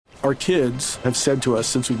Our kids have said to us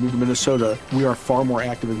since we moved to Minnesota, we are far more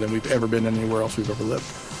active than we've ever been anywhere else we've ever lived.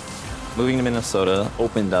 Moving to Minnesota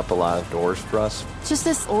opened up a lot of doors for us. Just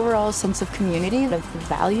this overall sense of community, of the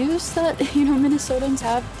values that, Minnesotans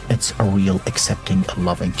have. It's a real accepting,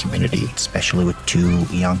 loving community, especially with 2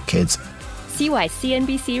 young kids. See why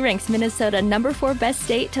CNBC ranks Minnesota number 4 best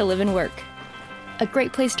state to live and work. A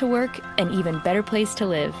great place to work, an even better place to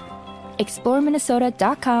live.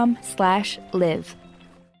 ExploreMinnesota.com/live.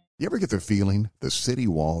 You ever get the feeling the city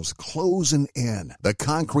walls closing in, the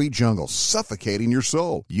concrete jungle suffocating your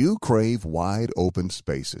soul? You crave wide open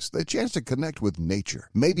spaces, the chance to connect with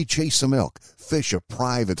nature, maybe chase some elk, fish a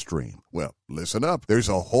private stream. Well, listen up. There's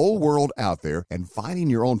a whole world out there, and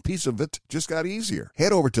finding your own piece of it just got easier.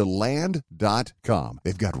 Head over to land.com.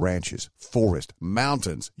 They've got ranches, forest,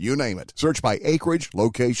 mountains, you name it. Search by acreage,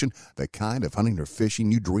 location, the kind of hunting or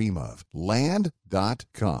fishing you dream of.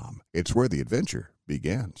 Land.com. It's where the adventure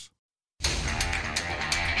begins.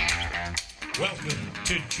 Welcome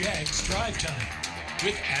to Jags Drive Time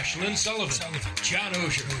with Ashlyn Sullivan, John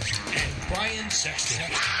Oehser, and Brian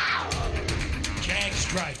Sexton. Jags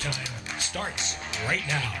Drive Time starts right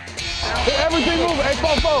now. Hit everything moving. Hey,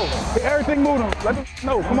 Fofo. Hit everything moving. Let them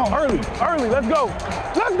know. Come on, early. Let's go.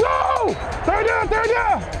 Let's go. Third down.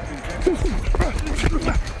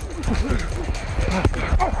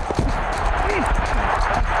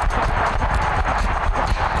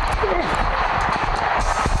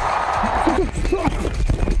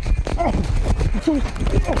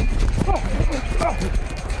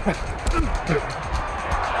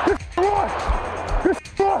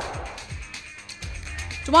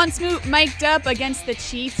 Juwan Smoot mic'd up against the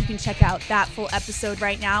Chiefs. You can check out that full episode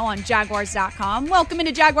right now on Jaguars.com. Welcome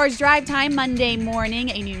into Jaguars Drive Time Monday morning.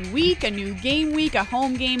 A new week, a new game week, a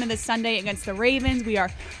home game this Sunday against the Ravens. We are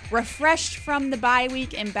refreshed from the bye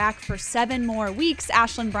week and back for 7 more weeks.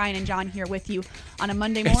 Ashlyn, Brian, and John here with you on a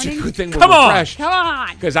Monday morning. It's a good thing we're refreshed. Come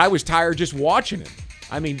on. Because I was tired just watching him.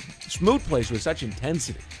 I mean, Smoot plays with such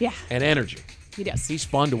intensity and energy. He does. He's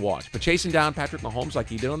fun to watch. But chasing down Patrick Mahomes like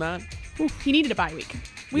he did on that? He needed a bye week.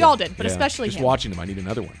 We all did, but especially just him. Watching him, I need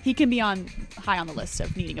another one. He can be high on the list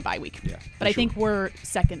of needing a bye week. Yeah, but I think we're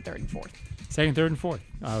second, third, and fourth. Second, third, and fourth,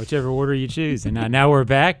 whichever order you choose. And now we're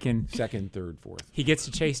back, and second, third, fourth. He gets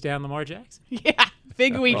to chase down Lamar Jackson. Yeah,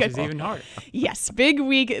 big week. Which is even harder. Yes, big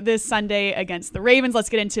week this Sunday against the Ravens. Let's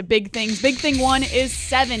get into big things. Big thing 1 is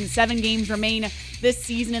 7. 7 games remain this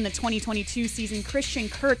season in the 2022 season. Christian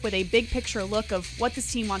Kirk with a big picture look of what this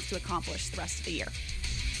team wants to accomplish the rest of the year.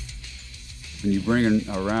 When you bring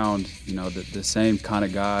around, the same kind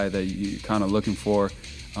of guy that you're kind of looking for,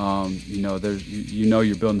 you're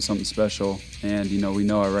building something special. And, we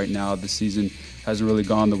know right now the season hasn't really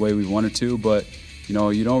gone the way we wanted to, but,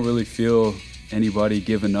 you don't really feel anybody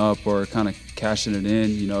giving up or kind of cashing it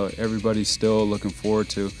in. Everybody's still looking forward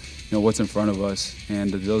to, what's in front of us.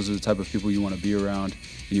 And those are the type of people you want to be around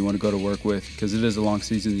and you want to go to work with, because it is a long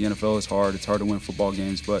season. The NFL is hard. It's hard to win football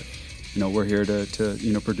games, but we're here to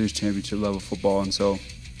produce championship level football. And so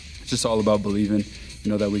it's just all about believing,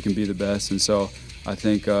 that we can be the best. And so I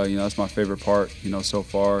think, that's my favorite part, so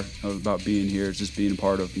far about being here, is just being a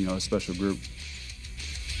part of, a special group.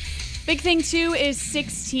 Big thing 2 is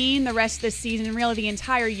 16. The rest of this season, and really the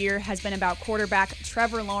entire year, has been about quarterback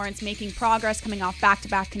Trevor Lawrence making progress, coming off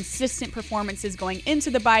back-to-back consistent performances going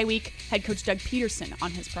into the bye week. Head coach Doug Peterson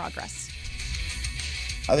on his progress.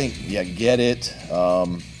 I think, get it.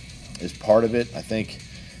 Is part of it. I think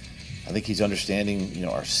he's understanding,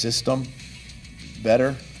 our system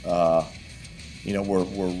better. We're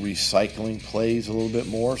recycling plays a little bit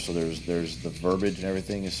more, so there's the verbiage and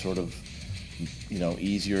everything is sort of,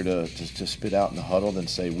 easier to spit out in the huddle than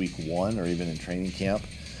say week 1 or even in training camp.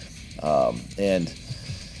 And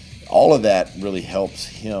all of that really helps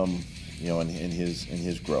him, in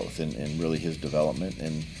his growth and really his development,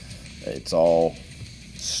 and it's all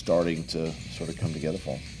starting to sort of come together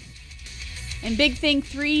for him. And big thing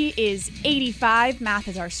 3 is 85. Math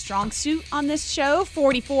is our strong suit on this show.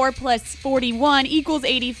 44 plus 41 equals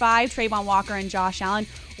 85. Trayvon Walker and Josh Allen.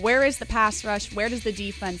 Where is the pass rush? Where does the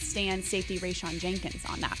defense stand? Safety Rayshawn Jenkins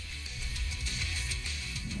on that.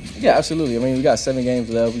 Yeah, absolutely. I mean, we got 7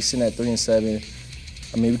 games left. We're sitting at 3-7.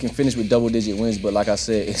 I mean, we can finish with double-digit wins, but like I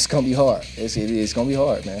said, it's going to be hard. It's going to be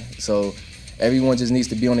hard, man. So everyone just needs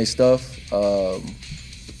to be on their stuff.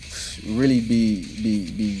 Really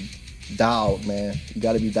be dialed, man. You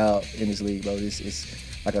got to be dialed in this league, bro. It's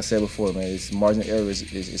like I said before, man. Its margin of error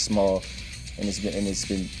is small, and it's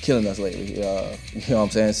been killing us lately. You know what I'm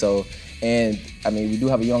saying? So, and I mean, we do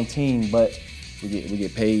have a young team, but we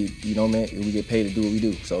get paid. Man, we get paid to do what we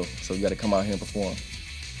do. So we got to come out here and perform.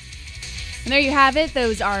 And there you have it.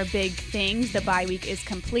 Those are big things. The bye week is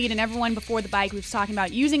complete, and everyone before the bye week was talking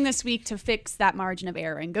about using this week to fix that margin of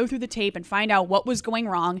error and go through the tape and find out what was going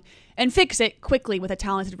wrong and fix it quickly with a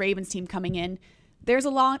talented Ravens team coming in. There's a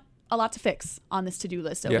lot to fix on this to-do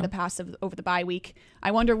list over the bye week. I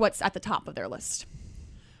wonder what's at the top of their list.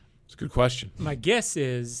 It's a good question. My guess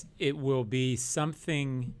is it will be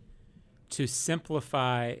something to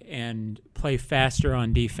simplify and play faster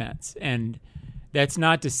on defense. And that's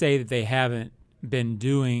not to say that they haven't been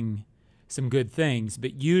doing some good things,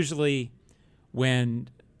 but usually when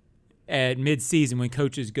at midseason, when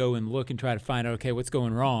coaches go and look and try to find out, okay, what's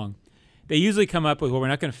going wrong, they usually come up with, well, we're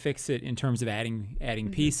not going to fix it in terms of adding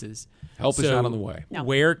pieces. Help is out on the way. No.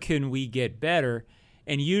 Where can we get better?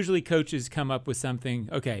 And usually coaches come up with something,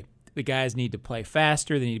 okay, the guys need to play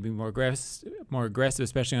faster, they need to be more aggressive,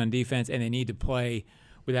 especially on defense, and they need to play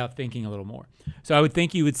without thinking a little more. So I would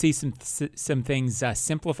think you would see some things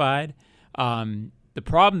simplified. The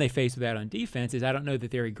problem they face with that on defense is I don't know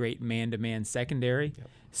that they're a great man-to-man secondary. Yep.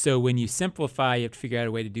 So when you simplify, you have to figure out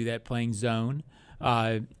a way to do that playing zone.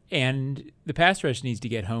 And the pass rush needs to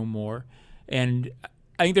get home more. And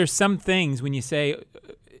I think there's some things when you say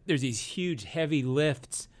there's these huge, heavy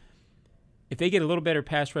lifts. If they get a little better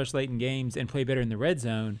pass rush late in games and play better in the red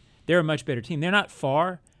zone, they're a much better team. They're not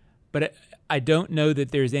far, but I don't know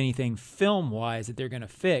that there's anything film-wise that they're going to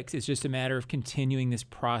fix. It's just a matter of continuing this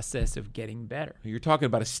process of getting better. You're talking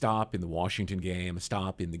about a stop in the Washington game, a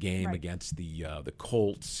stop in the game against the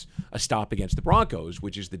Colts, a stop against the Broncos,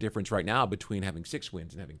 which is the difference right now between having 6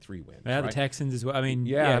 wins and having 3 wins. The Texans as well. I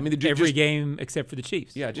mean, every game except for the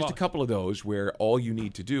Chiefs. Yeah, just a couple of those where all you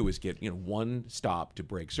need to do is get one stop to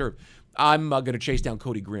break serve. I'm going to chase down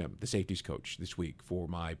Cody Grimm, the safeties coach, this week for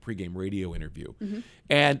my pregame radio interview. Mm-hmm.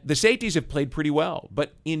 And the safeties have played pretty well.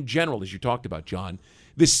 But in general, as you talked about, John,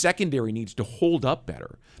 this secondary needs to hold up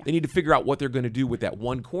better. Yeah. They need to figure out what they're going to do with that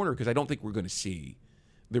one corner because I don't think we're going to see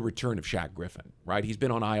the return of Shaq Griffin, right? He's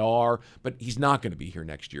been on IR, but he's not going to be here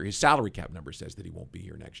next year. His salary cap number says that he won't be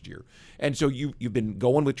here next year. And so you've been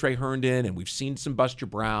going with Trey Herndon, and we've seen some Buster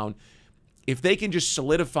Brown. If they can just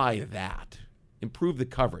solidify that, improve the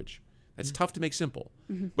coverage, that's tough to make simple.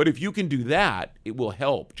 Mm-hmm. But if you can do that, it will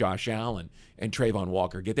help Josh Allen and Trayvon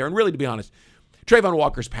Walker get there. And really, to be honest, Trayvon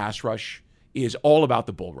Walker's pass rush is all about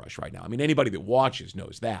the bull rush right now. I mean, anybody that watches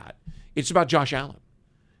knows that. It's about Josh Allen.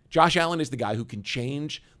 Josh Allen is the guy who can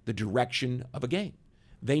change the direction of a game.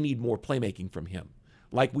 They need more playmaking from him,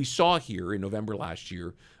 like we saw here in November last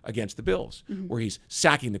year against the Bills, where he's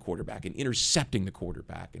sacking the quarterback and intercepting the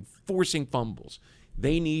quarterback and forcing fumbles.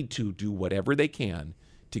 They need to do whatever they can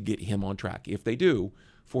to get him on track. If they do,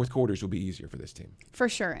 fourth quarters will be easier for this team. For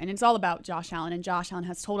sure. And it's all about Josh Allen. And Josh Allen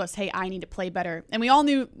has told us, hey, I need to play better. And we all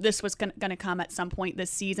knew this was going to come at some point this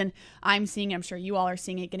season. I'm seeing, I'm sure you all are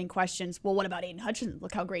seeing it, getting questions. Well, what about Aiden Hutchinson?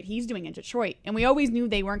 Look how great he's doing in Detroit. And we always knew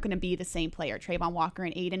they weren't going to be the same player, Trayvon Walker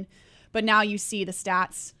and Aiden. But now you see the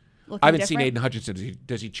stats looking I haven't different. seen Aiden Hutchinson.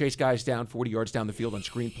 Does he chase guys down 40 yards down the field on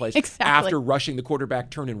screen plays? Exactly. After rushing the quarterback,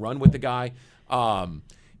 turn and run with the guy?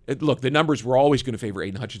 Look, the numbers were always going to favor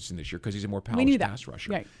Aiden Hutchinson this year because he's a more polished pass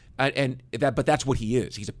rusher. Right. But that's what he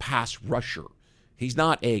is. He's a pass rusher. He's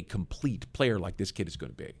not a complete player like this kid is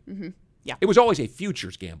going to be. Mm-hmm. Yeah. It was always a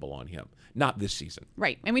futures gamble on him, not this season.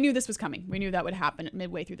 Right. And we knew this was coming. We knew that would happen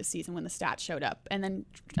midway through the season when the stats showed up. And then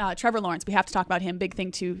Trevor Lawrence, we have to talk about him. Big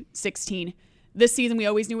thing too, 16. This season, we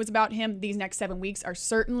always knew was about him. These next 7 weeks are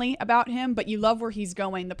certainly about him, but you love where he's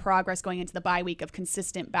going, the progress going into the bye week of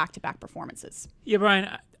consistent back-to-back performances. Yeah,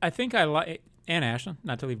 Brian, I think I like, and Ashlyn,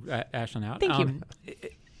 not to leave Ashlyn out. Thank you.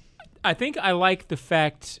 I think I like the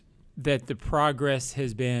fact that the progress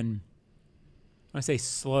has been, I want to say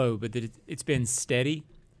slow, but that it's been steady.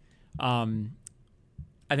 I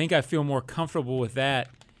think I feel more comfortable with that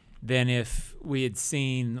than if we had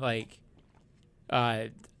seen like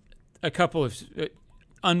a couple of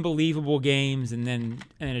unbelievable games and then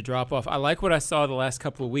a drop off. I like what I saw the last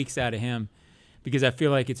couple of weeks out of him because I feel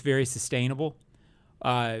like it's very sustainable.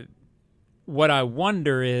 What I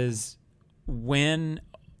wonder is when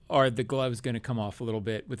are the gloves going to come off a little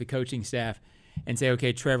bit with the coaching staff and say,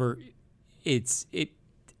 okay, Trevor, it's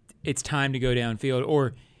time to go downfield,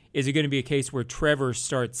 or is it going to be a case where Trevor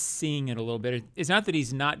starts seeing it a little bit? It's not that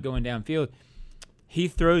he's not going downfield. He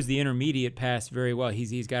throws the intermediate pass very well.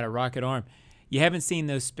 He's got a rocket arm. You haven't seen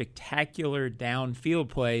those spectacular downfield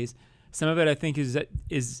plays. Some of it, I think, is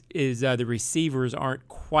the receivers aren't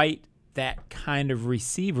quite that kind of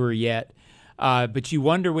receiver yet. But you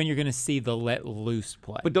wonder when you're going to see the let loose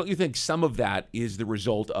play. But don't you think some of that is the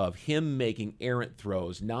result of him making errant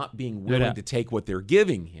throws, not being willing to take what they're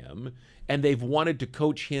giving him, and they've wanted to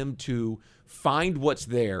coach him to find what's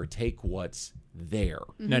there, take what's there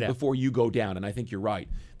No doubt. before you go down. And I think you're right.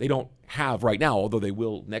 They don't have right now, although they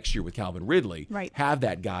will next year with Calvin Ridley, have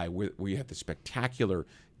that guy where you have the spectacular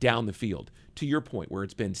down the field. To your point, where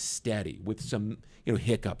it's been steady with some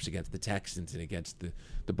hiccups against the Texans and against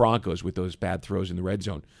the Broncos with those bad throws in the red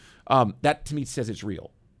zone. That to me says it's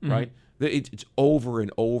real, right? It's over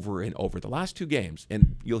and over and over. The last 2 games,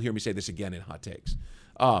 and you'll hear me say this again in hot takes,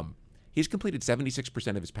 he's completed 76%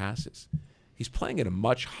 of his passes. He's playing at a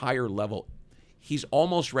much higher level. He's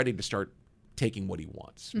almost ready to start taking what he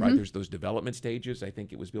wants, right? There's those development stages. I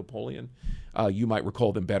think it was Bill Polian. You might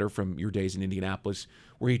recall them better from your days in Indianapolis,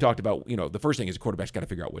 where he talked about, the first thing is a quarterback's got to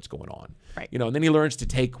figure out what's going on, right? And then he learns to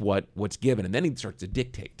take what's given, and then he starts to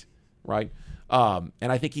dictate, right? And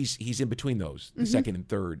I think he's in between those, the second and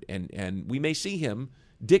third, and we may see him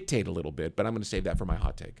dictate a little bit, but I'm going to save that for my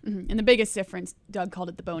hot take. And the biggest difference, Doug called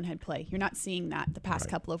it the bonehead play. You're not seeing that the past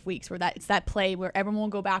couple of weeks, where it's that play where everyone will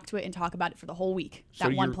go back to it and talk about it for the whole week. So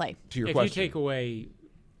that one play. To your if question, you take away,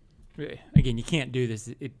 again, you can't do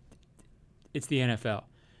this. It's the NFL,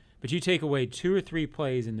 but you take away 2 or 3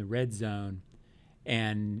 plays in the red zone,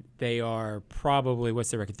 and they are probably,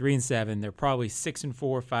 what's their record? 3-7. They're probably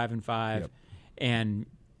 6-4, 5-5, and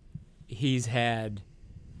he's had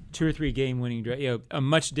 2 or 3 game-winning drives. A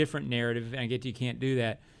much different narrative. And I get you can't do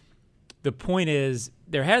that. The point is,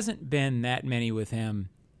 there hasn't been that many with him.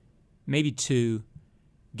 Maybe 2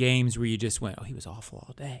 games where you just went, "Oh, he was awful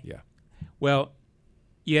all day." Yeah. Well,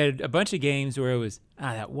 you had a bunch of games where it was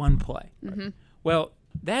that one play. Right. Well,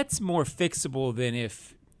 that's more fixable than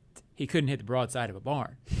if he couldn't hit the broadside of a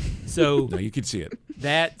barn. So no, you can see it.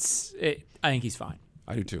 That's it. I think he's fine.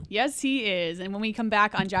 I do too. Yes, he is. And when we come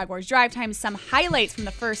back on Jaguars Drive Time, some highlights from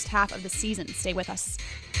the first half of the season. Stay with us.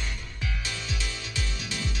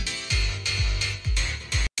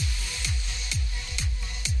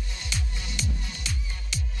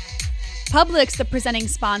 Publix, the presenting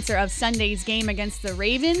sponsor of Sunday's game against the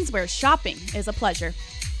Ravens, where shopping is a pleasure.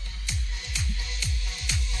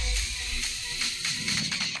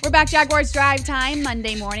 We're back, Jaguars Drive Time,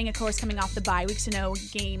 Monday morning, of course, coming off the bye week, so no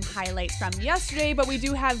game highlights from yesterday, but we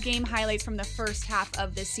do have game highlights from the first half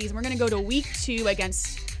of this season. We're going to go to week 2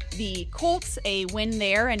 against the Colts, a win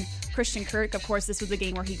there, and Christian Kirk, of course, this was a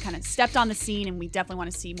game where he kind of stepped on the scene, and we definitely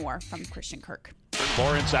want to see more from Christian Kirk.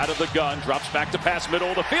 Lawrence out of the gun, drops back to pass middle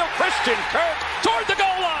of the field. Christian Kirk toward the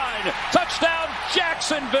goal line. Touchdown,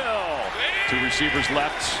 Jacksonville. 2 receivers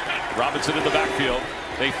left. Robinson in the backfield.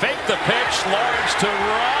 They fake the pitch. Lawrence to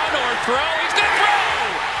run or throw. He's going to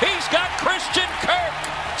throw. He's got Christian Kirk.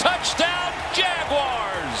 Touchdown,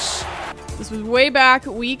 Jaguars. This was way back,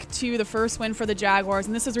 week 2, the first win for the Jaguars,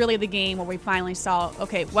 and this is really the game where we finally saw,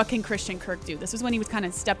 okay, what can Christian Kirk do? This was when he was kind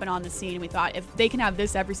of stepping on the scene, and we thought if they can have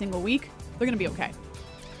this every single week, they're going to be okay.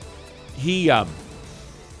 He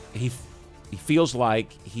feels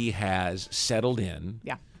like he has settled in.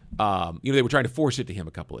 Yeah. They were trying to force it to him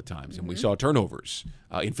a couple of times, and we saw turnovers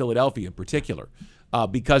in Philadelphia in particular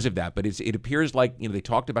because of that. But it appears like they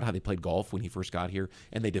talked about how they played golf when he first got here,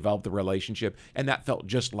 and they developed the relationship, and that felt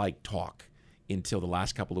just like talk until the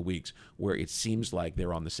last couple of weeks, where it seems like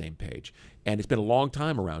they're on the same page. And it's been a long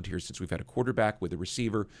time around here since we've had a quarterback with a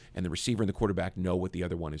receiver, and the receiver and the quarterback know what the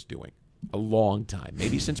other one is doing. A long time,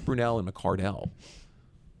 maybe since Brunell and McCardell.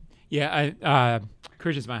 Yeah,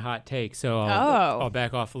 Christian's my hot take, so I'll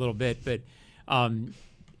back off a little bit. But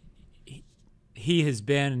he has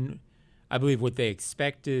been, I believe, what they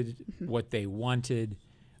expected, what they wanted,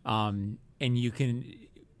 and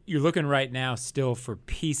you're looking right now still for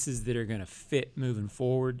pieces that are going to fit moving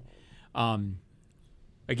forward.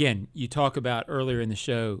 Again, you talk about earlier in the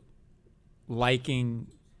show liking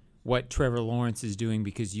what Trevor Lawrence is doing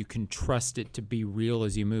because you can trust it to be real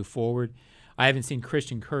as you move forward. I haven't seen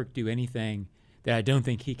Christian Kirk do anything that I don't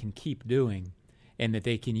think he can keep doing and that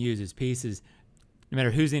they can use as pieces. No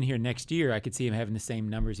matter who's in here next year, I could see him having the same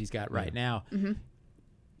numbers he's got right now. Mm-hmm.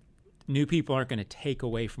 New people aren't going to take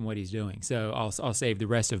away from what he's doing. So I'll save the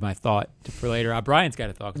rest of my thought for later. Brian's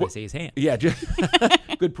got a thought because I see his hand. Yeah,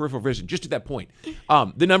 good peripheral vision. Just to that point,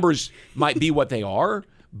 the numbers might be what they are,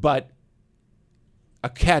 but a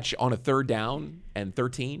catch on a 3rd down and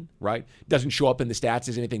 13, right, doesn't show up in the stats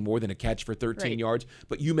as anything more than a catch for 13 yards.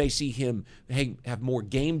 But you may see him have more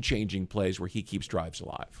game-changing plays where he keeps drives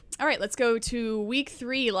alive. All right, let's go to week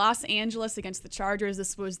 3, Los Angeles against the Chargers.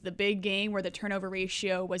 This was the big game where the turnover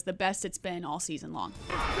ratio was the best it's been all season long.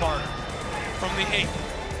 Carter from the 8.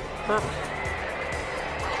 Herbert.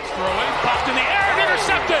 Throwing, popped in the air and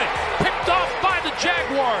intercepted. Picked off by the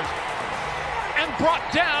Jaguars. And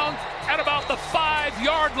brought down at about the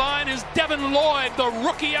 5-yard line is Devin Lloyd, the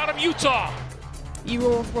rookie out of Utah. You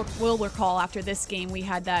will recall after this game, we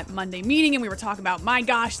had that Monday meeting and we were talking about, my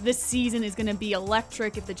gosh, this season is going to be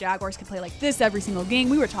electric if the Jaguars can play like this every single game.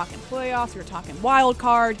 We were talking playoffs, we were talking wild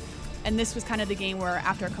card, and this was kind of the game where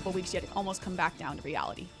after a couple weeks, you had to almost come back down to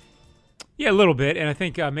reality. Yeah, a little bit, and I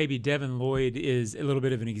think maybe Devin Lloyd is a little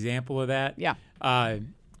bit of an example of that. Yeah.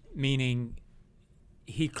 Meaning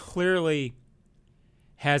he clearly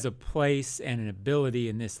has a place and an ability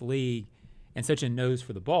in this league and such a nose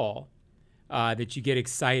for the ball that you get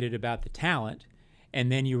excited about the talent,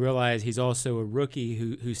 and then you realize he's also a rookie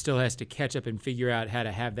who still has to catch up and figure out how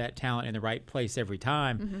to have that talent in the right place every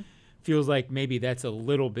time. Mm-hmm. Feels like maybe that's a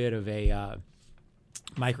little bit of a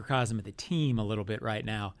microcosm of the team a little bit right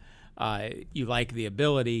now. You like the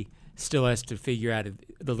ability, still has to figure out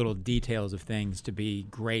the little details of things to be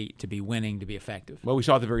great, to be winning, to be effective. Well, we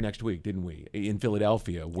saw it the very next week, didn't we, in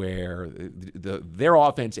Philadelphia, where their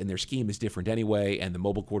offense and their scheme is different anyway, and the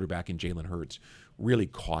mobile quarterback in Jalen Hurts really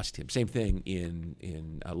cost him. Same thing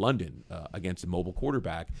in London against the mobile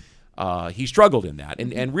quarterback. He struggled in that.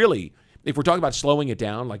 And really, if we're talking about slowing it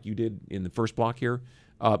down like you did in the first block here,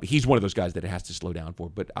 he's one of those guys that it has to slow down for.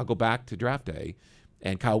 But I'll go back to draft day.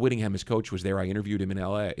 And Kyle Whittingham, his coach, was there. I interviewed him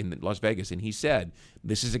in Las Vegas, and he said,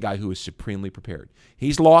 this is a guy who is supremely prepared.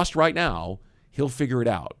 He's lost right now. He'll figure it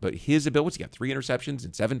out. But his ability, he got 3 interceptions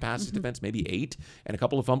and 7 passes defense, maybe 8, and a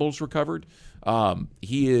couple of fumbles recovered.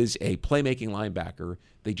 He is a playmaking linebacker.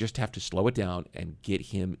 They just have to slow it down and get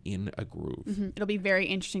him in a groove. Mm-hmm. It'll be very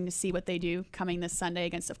interesting to see what they do coming this Sunday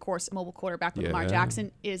against, of course, a mobile quarterback with Lamar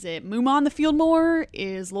Jackson. Is it Muma on the field more?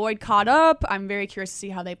 Is Lloyd caught up? I'm very curious to see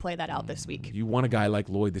how they play that out this week. You want a guy like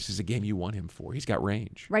Lloyd. This is a game you want him for. He's got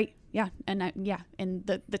range. Right. Yeah. And and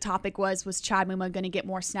the topic was Chad Muma going to get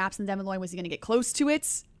more snaps than Devin Lloyd? Was he going to get close to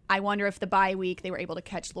it? I wonder if the bye week they were able to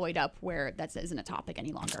catch Lloyd up where that isn't a topic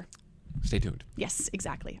any longer. Stay tuned. Yes,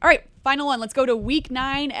 exactly. All right, final one. Let's go to Week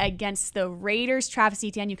 9 against the Raiders. Travis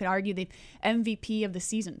Etienne, you could argue the MVP of the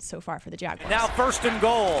season so far for the Jaguars. Now 1st and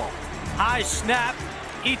goal. High snap.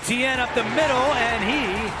 Etienne up the middle, and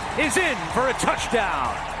he is in for a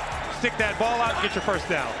touchdown. Stick that ball out and get your first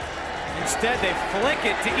down. Instead, they flick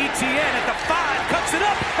it to Etienne at the 5, cuts it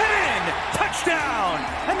up and in. Touchdown,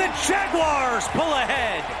 and the Jaguars pull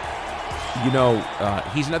ahead. You know,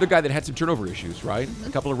 he's another guy that had some turnover issues, right? A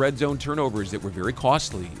couple of red zone turnovers that were very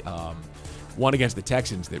costly. One against the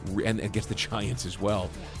Texans and against the Giants as well.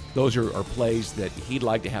 Those are plays that he'd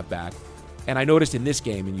like to have back. And I noticed in this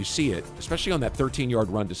game, and you see it, especially on that 13-yard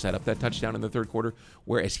run to set up that touchdown in the third quarter,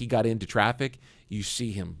 where as he got into traffic, you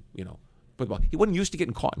see him, put the ball. He wasn't used to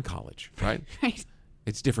getting caught in college, right? Right.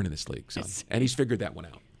 It's different in this league, son. And he's figured that one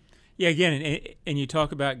out. Yeah, again, and you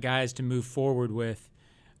talk about guys to move forward with.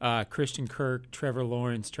 Christian Kirk, Trevor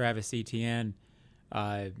Lawrence, Travis Etienne.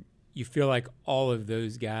 You feel like all of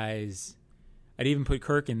those guys, I'd even put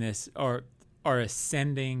Kirk in this, are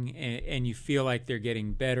ascending, and you feel like they're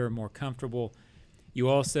getting better, more comfortable. You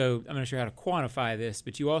also, I'm not sure how to quantify this,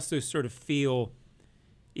 but you also sort of feel,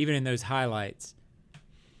 even in those highlights,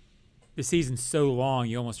 the season's so long,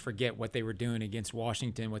 you almost forget what they were doing against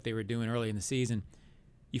Washington, what they were doing early in the season.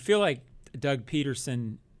 You feel like Doug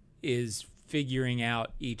Peterson is figuring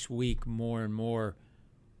out each week more and more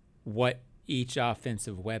what each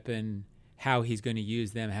offensive weapon, how he's going to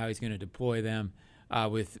use them, how he's going to deploy them.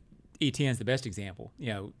 With Etienne's the best example.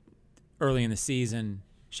 Early in the season,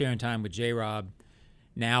 sharing time with J-Rob.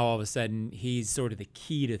 Now all of a sudden he's sort of the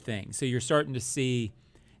key to things. So you're starting to see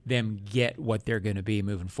them get what they're going to be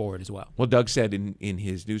moving forward as well. Well, Doug said in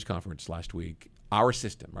his news conference last week, our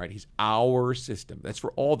system, right? He's our system. That's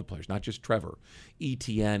for all the players, not just Trevor,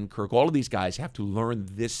 Etienne, Kirk. All of these guys have to learn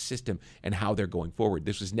this system and how they're going forward.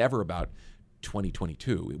 This was never about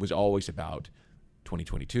 2022. It was always about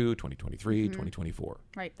 2022, 2023, 2024.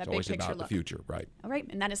 Right, that it's big always picture about look. The future, right. All right,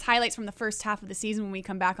 and that is highlights from the first half of the season. When we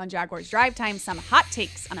come back on Jaguars Drive Time, some hot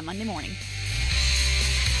takes on a Monday morning.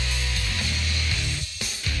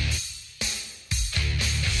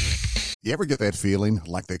 You ever get that feeling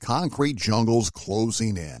like the concrete jungle's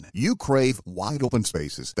closing in? You crave wide open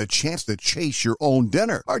spaces, the chance to chase your own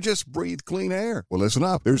dinner, or just breathe clean air. Well, listen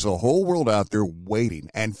up. There's a whole world out there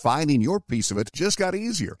waiting, and finding your piece of it just got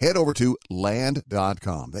easier. Head over to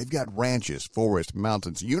Land.com. They've got ranches, forests,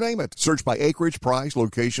 mountains, you name it. Search by acreage, price,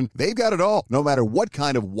 location. They've got it all. No matter what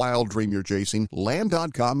kind of wild dream you're chasing,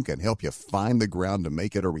 Land.com can help you find the ground to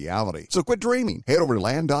make it a reality. So quit dreaming. Head over to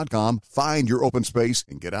Land.com, find your open space,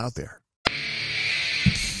 and get out there.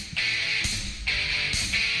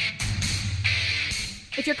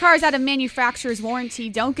 If your car is out of manufacturer's warranty,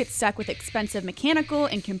 don't get stuck with expensive mechanical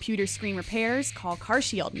and computer screen repairs. Call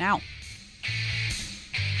CarShield now.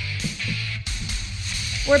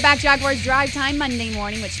 We're back, Jaguars Drive Time Monday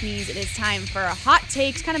morning, which means it is time for a hot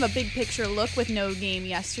takes, kind of a big picture look with no game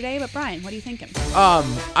yesterday. But Brian, what are you thinking?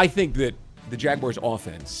 I think that the Jaguars'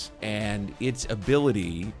 offense and its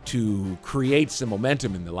ability to create some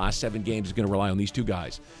momentum in the last 7 games is going to rely on these two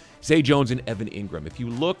guys, Zay Jones and Evan Ingram. If you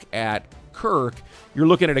look at Kirk, you're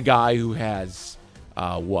looking at a guy who has,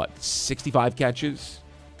 65 catches?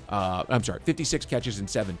 56 catches and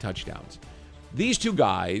 7 touchdowns. These two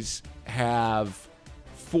guys have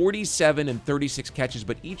 47 and 36 catches,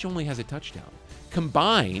 but each only has a touchdown.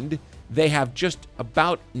 Combined, they have just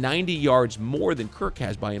about 90 yards more than Kirk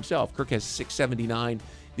has by himself. Kirk has 679.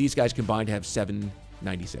 These guys combined have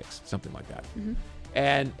 796, something like that. Mm-hmm.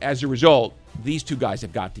 And as a result, these two guys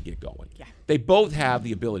have got to get going. Yeah. They both have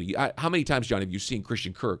the ability. How many times, John, have you seen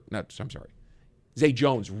Zay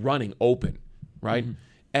Jones running open, right? Mm-hmm.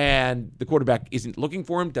 And the quarterback isn't looking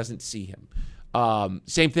for him, doesn't see him.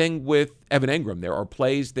 Same thing with Evan Ingram. There are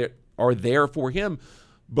plays that are there for him,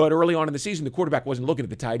 but early on in the season, the quarterback wasn't looking at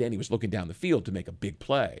the tight end. He was looking down the field to make a big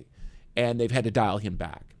play, and they've had to dial him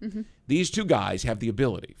back. Mm-hmm. These two guys have the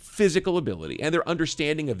ability, physical ability, and their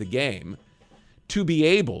understanding of the game to be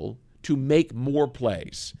able to make more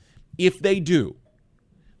plays. If they do,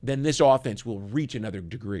 then this offense will reach another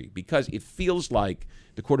degree because it feels like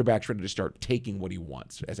the quarterback's ready to start taking what he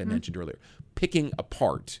wants, as I mentioned earlier, picking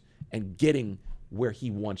apart and getting where he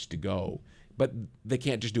wants to go. But they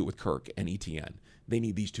can't just do it with Kirk and ETN. They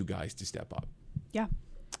need these two guys to step up. Yeah.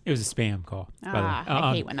 It was a spam call. by the way.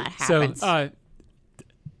 I hate when that happens. So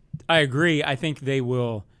I agree. I think they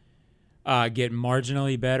will get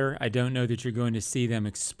marginally better. I don't know that you're going to see them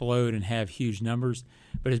explode and have huge numbers.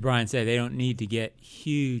 But as Brian said, they don't need to get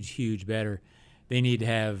huge better. They need to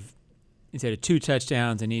have, instead of 2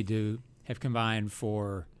 touchdowns, they need to have combined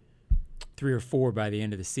for 3 or 4 by the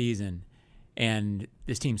end of the season. And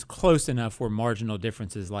this team's close enough where marginal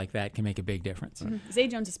differences like that can make a big difference. Mm-hmm. Zay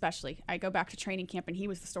Jones especially. I go back to training camp, and he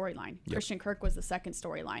was the storyline. Yep. Christian Kirk was the second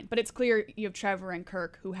storyline. But it's clear you have Trevor and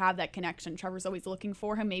Kirk who have that connection. Trevor's always looking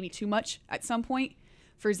for him, maybe too much at some point.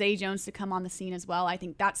 For Zay Jones to come on the scene as well, I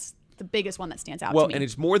think that's the biggest one that stands out to me. Well, and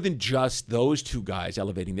it's more than just those two guys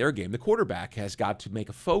elevating their game. The quarterback has got to make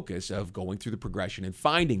a focus of going through the progression and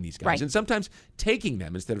finding these guys, right, and sometimes taking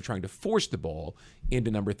them instead of trying to force the ball into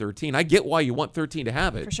number 13. I get why you want 13 to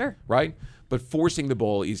have it. For sure. Right? But forcing the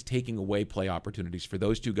ball is taking away play opportunities for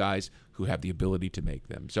those two guys who have the ability to make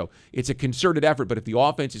them. So it's a concerted effort, but if the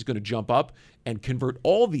offense is going to jump up and convert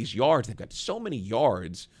all these yards, they've got so many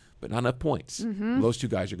yards, but not enough points. Mm-hmm. Those two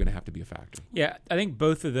guys are going to have to be a factor. Yeah, I think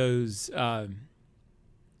both of those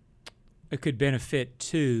it could benefit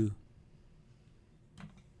too.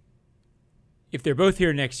 If they're both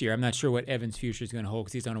here next year, I'm not sure what Evan's future is going to hold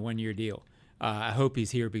because he's on a 1-year deal. I hope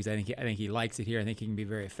he's here because I think he likes it here. I think he can be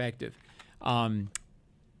very effective.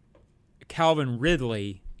 Calvin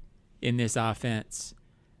Ridley in this offense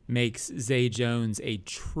makes Zay Jones a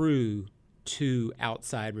true 2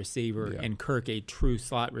 outside receiver, and Kirk a true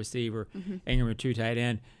slot receiver, Ingram a true tight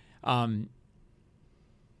end.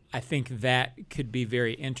 I think that could be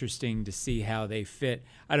very interesting to see how they fit.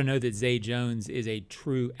 I don't know that Zay Jones is a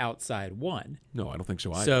true outside one. No, I don't think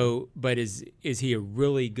so either. So, but is he a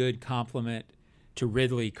really good complement to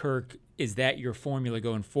Ridley? Kirk, is that your formula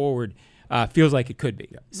going forward? Feels like it could be.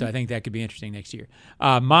 Yeah. So I think that could be interesting next year.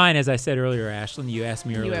 Mine, as I said earlier, Ashlyn, you asked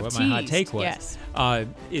me earlier what my hot take was. Yes.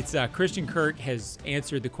 It's Christian Kirk has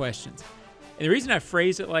answered the questions. And the reason I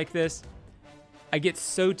phrase it like this, I get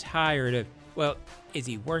so tired of, well, is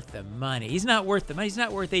he worth the money? He's not worth the money. He's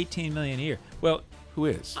not worth $18 million a year. Well, who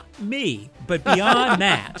is? Me. But beyond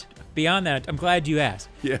that, I'm glad you asked.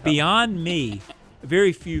 Yeah. Beyond me,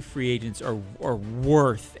 very few free agents are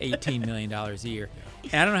worth $18 million a year.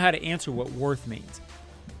 And I don't know how to answer what worth means.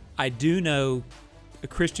 I do know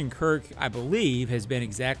Christian Kirk, I believe, has been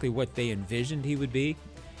exactly what they envisioned he would be.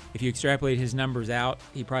 If you extrapolate his numbers out,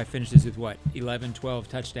 he probably finishes with, 11, 12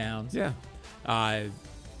 touchdowns. Yeah.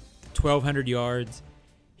 1,200 yards.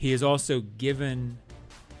 He has also given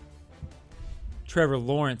Trevor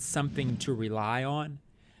Lawrence something to rely on.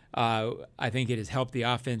 I think it has helped the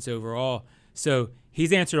offense overall. So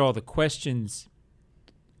he's answered all the questions.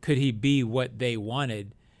 Could he be what they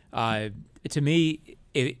wanted? To me,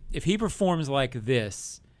 if he performs like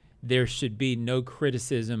this, there should be no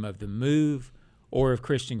criticism of the move or of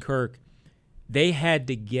Christian Kirk. They had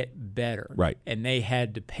to get better. Right. And they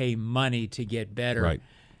had to pay money to get better. Right.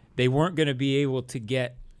 They weren't going to be able to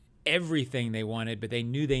get everything they wanted, but they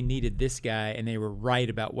knew they needed this guy, and they were right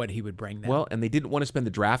about what he would bring them. Well, and they didn't want to spend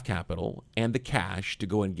the draft capital and the cash to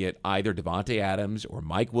go and get either Devontae Adams or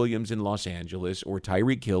Mike Williams in Los Angeles or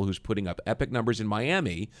Tyreek Hill, who's putting up epic numbers in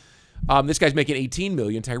Miami. This guy's making $18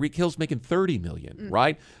 million. Tyreek Hill's making $30 million,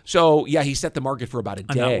 right? So, yeah, he set the market for about a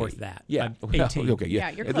day. I'm not worth that. Yeah. I'm 18. Okay, yeah.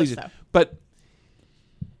 You're At close, least, though. But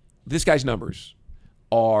this guy's numbers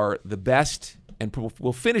are the best and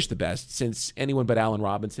will finish the best since anyone but Allen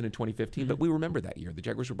Robinson in 2015. But we remember that year. The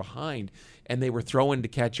Jaguars were behind, and they were throwing to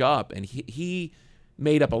catch up. And he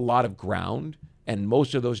made up a lot of ground, and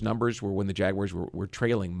most of those numbers were when the Jaguars were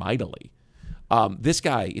trailing mightily. This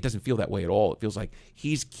guy, it doesn't feel that way at all. It feels like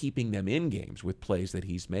he's keeping them in games with plays that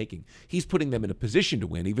he's making. He's putting them in a position to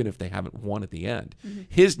win, even if they haven't won at the end. Mm-hmm.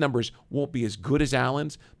 His numbers won't be as good as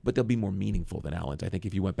Allen's, but they'll be more meaningful than Allen's, I think,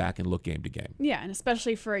 if you went back and looked game to game. Yeah, and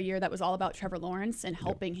especially for a year that was all about Trevor Lawrence and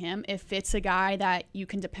helping him. If it's a guy that you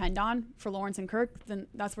can depend on for Lawrence and Kirk, then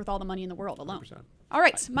that's worth all the money in the world alone. 100%. All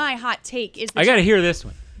right, my hot take is I got to hear this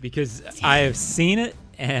one because I have seen it.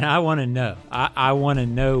 And I want to know. I want to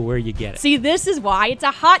know where you get it. See, this is why it's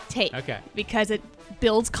a hot take. Okay. Because it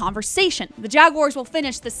builds conversation. The Jaguars will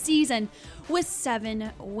finish the season with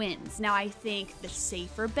 7 wins. Now, I think the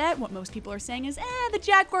safer bet, what most people are saying is, the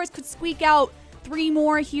Jaguars could squeak out 3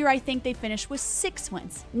 more here. I think they finish with 6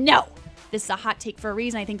 wins. No. This is a hot take for a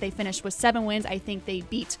reason. I think they finished with 7 wins. I think they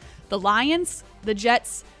beat the Lions, the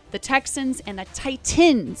Jets, the Texans, and the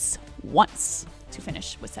Titans once to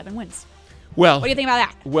finish with 7 wins. Well, what do you think about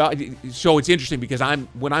that? Well, so it's interesting because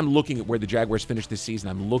when I'm looking at where the Jaguars finished this season,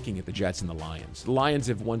 I'm looking at the Jets and the Lions. The Lions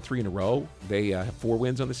have won 3 in a row. They have 4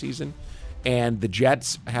 wins on the season. And the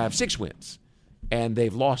Jets have 6 wins. And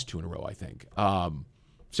they've lost 2 in a row, I think.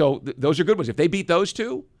 So those are good ones. If they beat those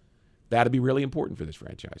 2, that'd be really important for this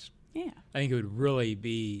franchise. Yeah. I think it would really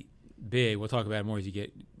be big. We'll talk about it more as we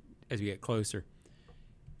get closer.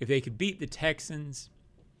 If they could beat the Texans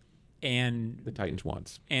and the Titans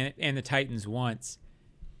once, and the Titans once,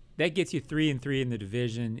 that gets you 3-3 in the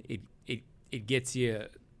division. It gets you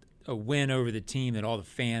a win over the team that all the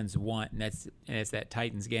fans want, and that's that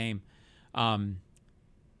Titans game. I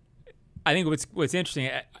think what's interesting,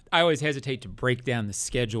 I always hesitate to break down the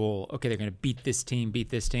schedule. Okay, they're going to beat this team.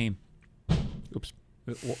 Oops.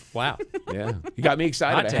 Wow. Yeah. You got me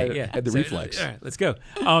excited. I had the reflex. All right, let's go.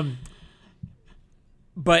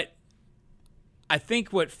 But I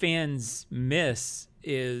think what fans miss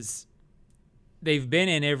is they've been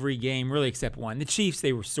in every game really except one. The Chiefs,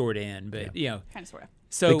 they were sort of in, but kind of sort of.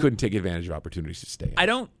 So they couldn't take advantage of opportunities to stay in. I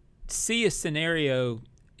don't see a scenario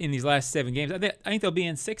in these last 7 games. I think they'll be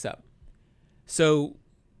in 6 of them. So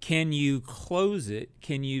can you close it?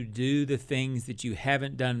 Can you do the things that you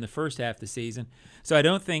haven't done in the first half of the season? So I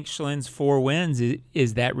don't think Schlinn's 4 wins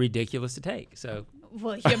is that ridiculous to take. So.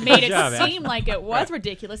 Well, you made it seem like it was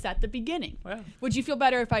ridiculous at the beginning. Well, would you feel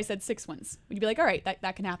better if I said 6 wins? Would you be like, all right,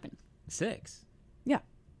 that can happen? 6? Yeah.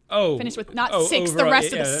 Oh. Finish with not 6, the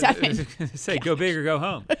rest of the 7. Say, go big or go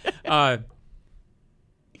home. I'd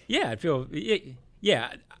feel,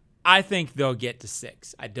 I think they'll get to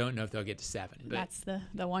 6. I don't know if they'll get to 7. But that's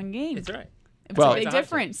the one game. That's right. It's a big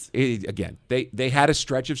difference. Again, they had a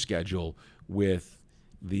stretch of schedule with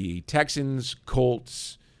the Texans,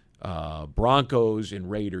 Colts, Broncos,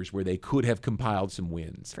 and Raiders where they could have compiled some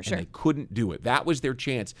wins. For sure. And they couldn't do it. That was their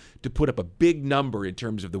chance to put up a big number in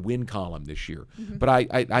terms of the win column this year. Mm-hmm. But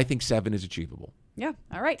I think 7 is achievable. Yeah.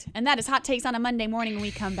 All right. And that is Hot Takes on a Monday morning when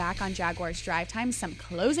we come back on Jaguars Drive Time. Some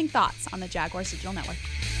closing thoughts on the Jaguars Digital Network.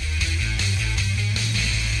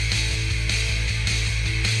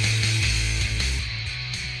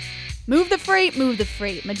 Move the freight, move the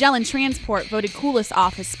freight. Magellan Transport voted coolest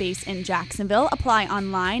office space in Jacksonville. Apply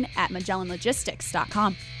online at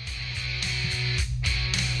MagellanLogistics.com.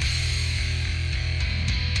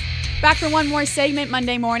 Back for one more segment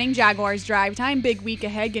Monday morning, Jaguars Drive Time. Big week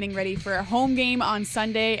ahead, getting ready for a home game on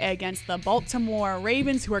Sunday against the Baltimore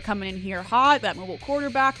Ravens, who are coming in here hot. That mobile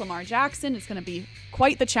quarterback, Lamar Jackson. It's going to be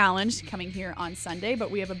quite the challenge coming here on Sunday, but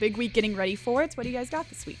we have a big week getting ready for it. So what do you guys got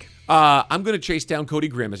this week? I'm going to chase down Cody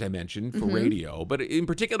Grimm, as I mentioned, for radio, but in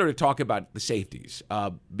particular to talk about the safeties,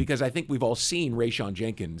 because I think we've all seen Rayshon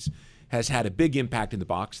Jenkins has had a big impact in the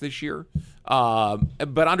box this year.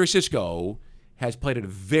 But Andre Cisco has played at a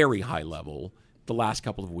very high level the last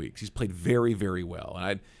couple of weeks. He's played very, very well.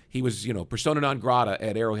 And he was, persona non grata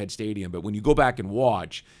at Arrowhead Stadium, but when you go back and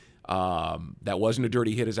watch, that wasn't a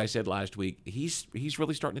dirty hit, as I said last week. He's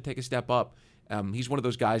really starting to take a step up. He's one of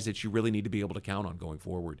those guys that you really need to be able to count on going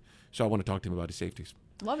forward. So I want to talk to him about his safeties.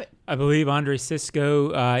 Love it. I believe Andre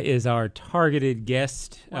Cisco is our targeted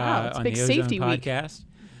guest on the Ozone podcast. Week.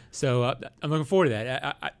 So I'm looking forward to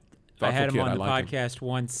that. I had him on the podcast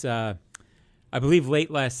once, I believe late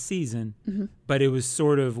last season, but it was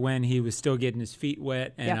sort of when he was still getting his feet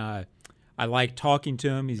wet, and I like talking to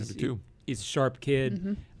him. He's a sharp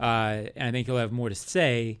kid, and I think he'll have more to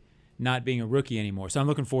say not being a rookie anymore. So I'm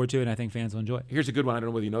looking forward to it, and I think fans will enjoy it. Here's a good one. I don't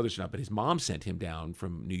know whether you know this or not, but his mom sent him down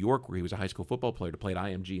from New York, where he was a high school football player, to play at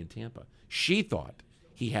IMG in Tampa. She thought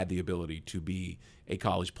he had the ability to be a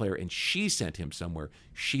college player, and she sent him somewhere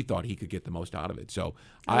she thought he could get the most out of it. So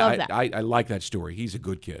I love that. I like that story. He's a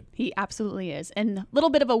good kid. He absolutely is. And a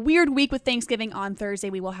little bit of a weird week with Thanksgiving on Thursday.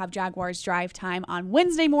 We will have Jaguars Drive Time on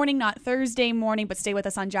Wednesday morning, not Thursday morning, but stay with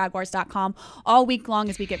us on Jaguars.com all week long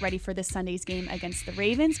as we get ready for this Sunday's game against the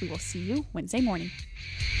Ravens. We will see you Wednesday morning.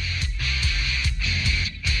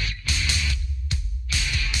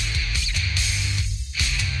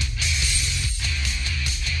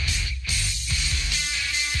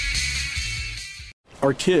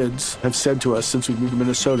 Our kids have said to us since we moved to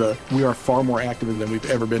Minnesota, we are far more active than we've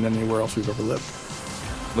ever been anywhere else we've ever lived.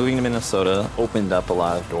 Moving to Minnesota opened up a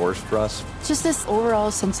lot of doors for us. Just this overall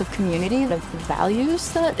sense of community, of the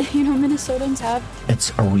values that, Minnesotans have.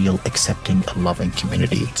 It's a real accepting, loving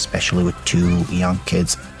community, especially with 2 young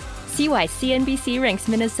kids. See why CNBC ranks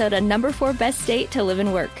Minnesota number 4 best state to live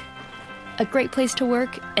and work. A great place to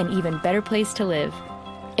work, an even better place to live.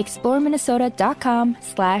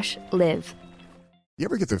 ExploreMinnesota.com/live. You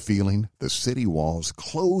ever get the feeling the city walls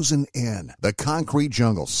closing in, the concrete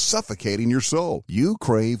jungle suffocating your soul? You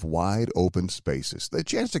crave wide open spaces, the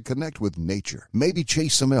chance to connect with nature, maybe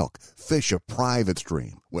chase some elk, fish a private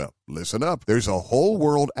stream. Well, listen up. There's a whole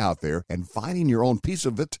world out there, and finding your own piece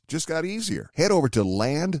of it just got easier. Head over to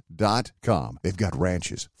land.com. They've got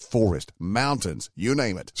ranches, forest, mountains, you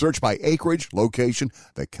name it. Search by acreage, location,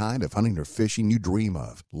 the kind of hunting or fishing you dream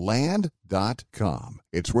of. Land.com.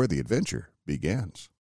 It's where the adventure begins.